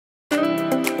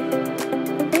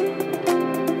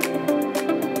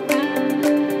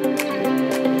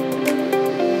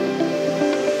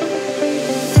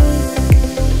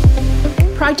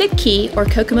Project Key, or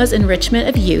Kokomo's Enrichment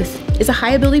of Youth, is a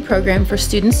high-ability program for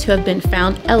students who have been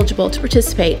found eligible to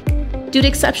participate due to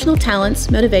exceptional talents,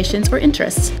 motivations, or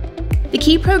interests. The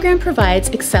Key program provides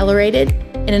accelerated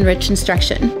and enriched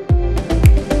instruction.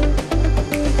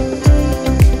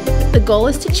 The goal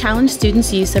is to challenge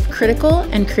students' use of critical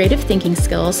and creative thinking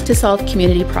skills to solve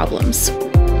community problems.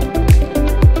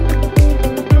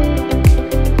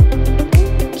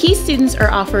 Key students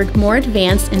are offered more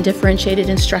advanced and differentiated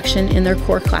instruction in their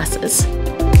core classes.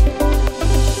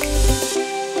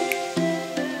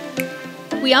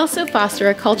 We also foster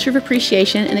a culture of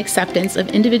appreciation and acceptance of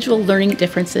individual learning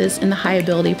differences in the High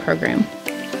Ability program.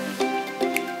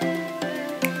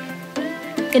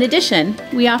 In addition,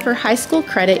 we offer high school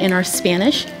credit in our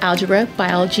Spanish, algebra,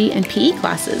 biology, and PE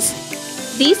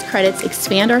classes. These credits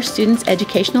expand our students'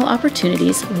 educational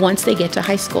opportunities once they get to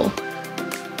high school.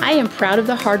 I am proud of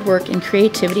the hard work and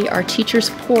creativity our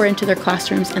teachers pour into their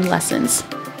classrooms and lessons.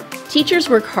 Teachers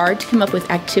work hard to come up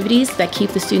with activities that keep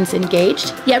the students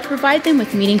engaged, yet provide them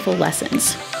with meaningful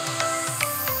lessons.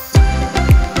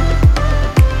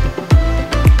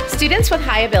 Students with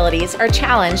high abilities are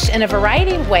challenged in a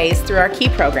variety of ways through our Key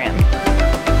program.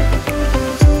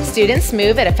 Students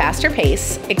move at a faster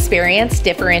pace, experience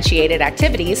differentiated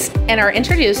activities, and are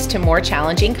introduced to more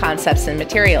challenging concepts and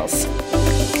materials.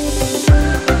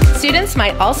 Students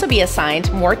might also be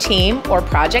assigned more team or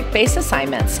project-based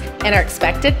assignments and are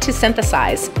expected to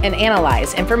synthesize and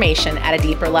analyze information at a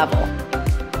deeper level.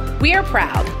 We are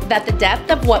proud that the depth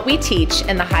of what we teach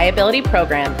in the High Ability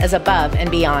program is above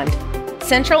and beyond.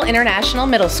 Central International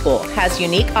Middle School has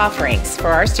unique offerings for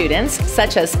our students,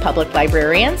 such as public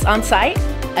librarians on site,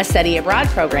 a study abroad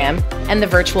program, and the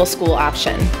virtual school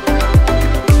option.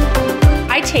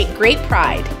 I take great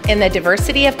pride in the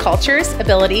diversity of cultures,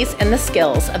 abilities, and the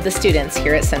skills of the students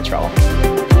here at Central.